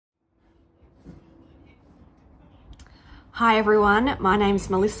Hi everyone, my name's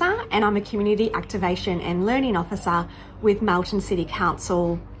Melissa and I'm a Community Activation and Learning Officer with Melton City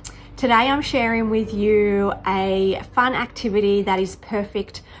Council. Today I'm sharing with you a fun activity that is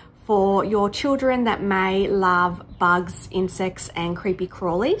perfect for your children that may love bugs, insects and creepy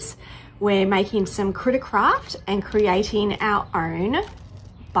crawlies. We're making some critter craft and creating our own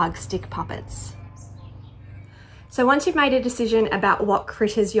bug stick puppets. So once you've made a decision about what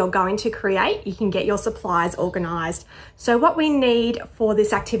critters you're going to create, you can get your supplies organised. So what we need for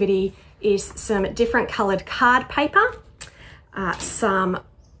this activity is some different coloured card paper, some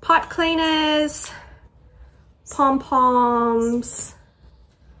pipe cleaners, pom-poms,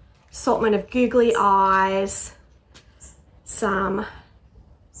 assortment of googly eyes, some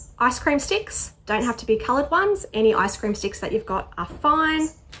ice cream sticks, don't have to be coloured ones, any ice cream sticks that you've got are fine.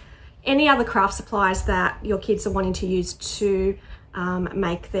 Any other craft supplies that your kids are wanting to use to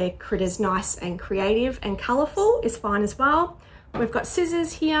make their critters nice and creative and colourful is fine as well. We've got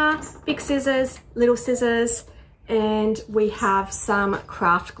scissors here, big scissors, little scissors, and we have some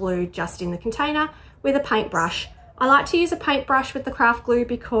craft glue just in the container with a paintbrush. I like to use a paintbrush with the craft glue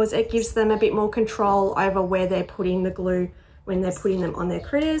because it gives them a bit more control over where they're putting the glue when they're putting them on their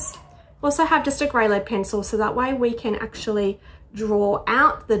critters. Also have just a grey lead pencil so that way we can actually draw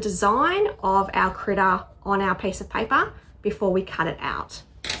out the design of our critter on our piece of paper before we cut it out.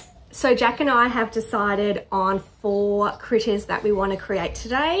 So Jack and I have decided on 4 critters that we want to create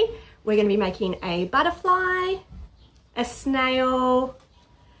today. We're going to be making a butterfly, a snail,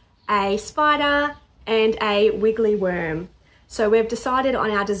 a spider and a wiggly worm. So we've decided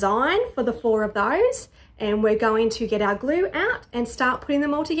on our design for the 4 of those and we're going to get our glue out and start putting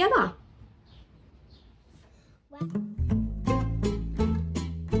them all together.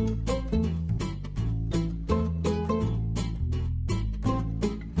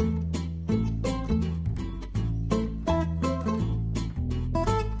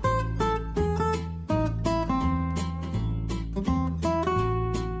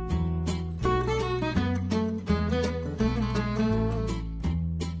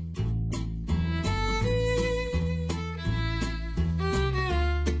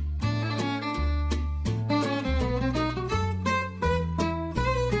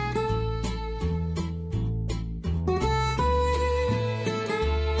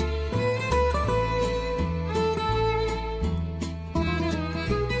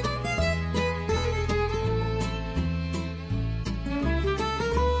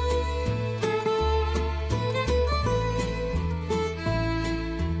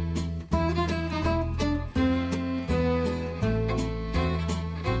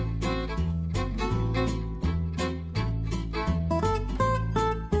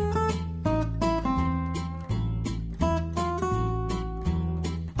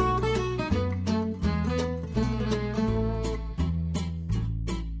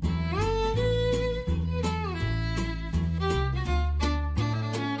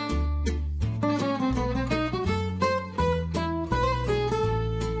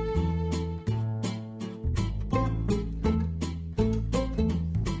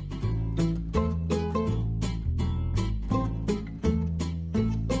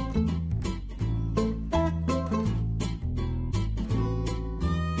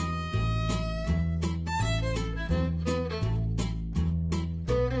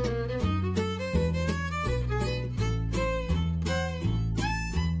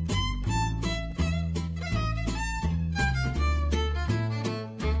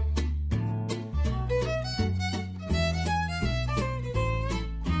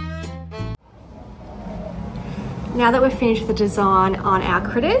 Now that we've finished the design on our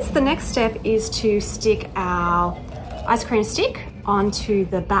critters, the next step is to stick our ice cream stick onto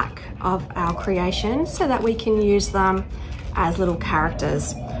the back of our creation so that we can use them as little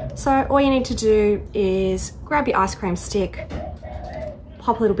characters. So all you need to do is grab your ice cream stick,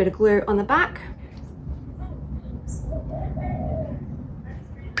 pop a little bit of glue on the back,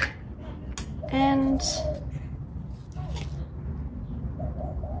 and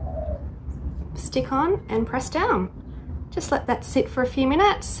stick on and press down. Just let that sit for a few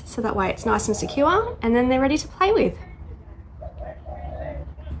minutes so that way it's nice and secure and then they're ready to play with.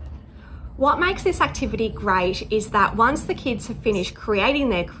 What makes this activity great is that once the kids have finished creating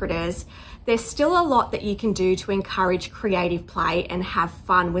their critters, there's still a lot that you can do to encourage creative play and have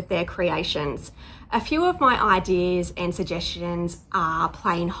fun with their creations. A few of my ideas and suggestions are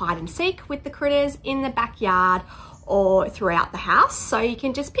playing hide and seek with the critters in the backyard or throughout the house. So you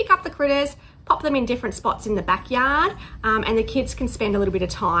can just pick up the critters, pop them in different spots in the backyard, and the kids can spend a little bit of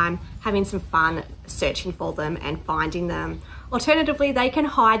time having some fun searching for them and finding them. Alternatively, they can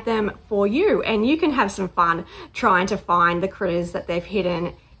hide them for you and you can have some fun trying to find the critters that they've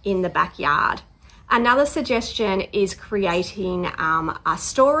hidden in the backyard. Another suggestion is creating a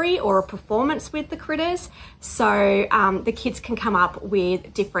story or a performance with the critters. So the kids can come up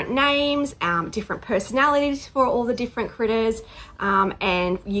with different names, different personalities for all the different critters,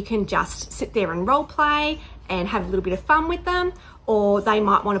 and you can just sit there and role play and have a little bit of fun with them. Or they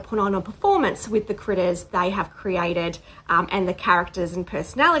might want to put on a performance with the critters they have created and the characters and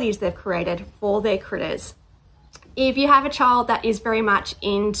personalities they've created for their critters. If you have a child that is very much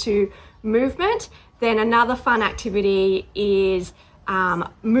into movement, then another fun activity is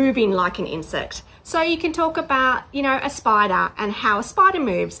moving like an insect. So you can talk about, you know, a spider and how a spider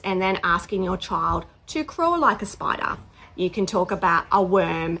moves, and then asking your child to crawl like a spider. You can talk about a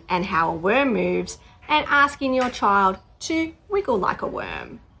worm and how a worm moves, and asking your child to wiggle like a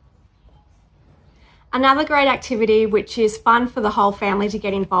worm. Another great activity, which is fun for the whole family to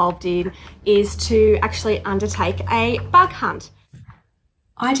get involved in, is to actually undertake a bug hunt.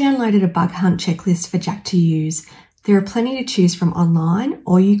 I downloaded a bug hunt checklist for Jack to use. There are plenty to choose from online,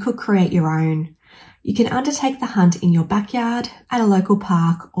 or you could create your own. You can undertake the hunt in your backyard, at a local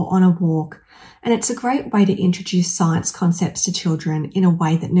park, or on a walk, and it's a great way to introduce science concepts to children in a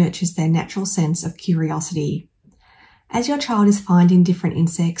way that nurtures their natural sense of curiosity. As your child is finding different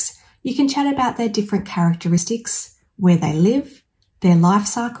insects, you can chat about their different characteristics, where they live, their life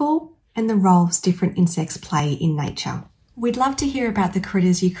cycle, and the roles different insects play in nature. We'd love to hear about the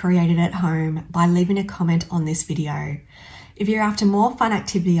critters you created at home by leaving a comment on this video. If you're after more fun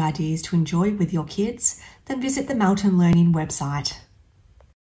activity ideas to enjoy with your kids, then visit the Melton Learning website.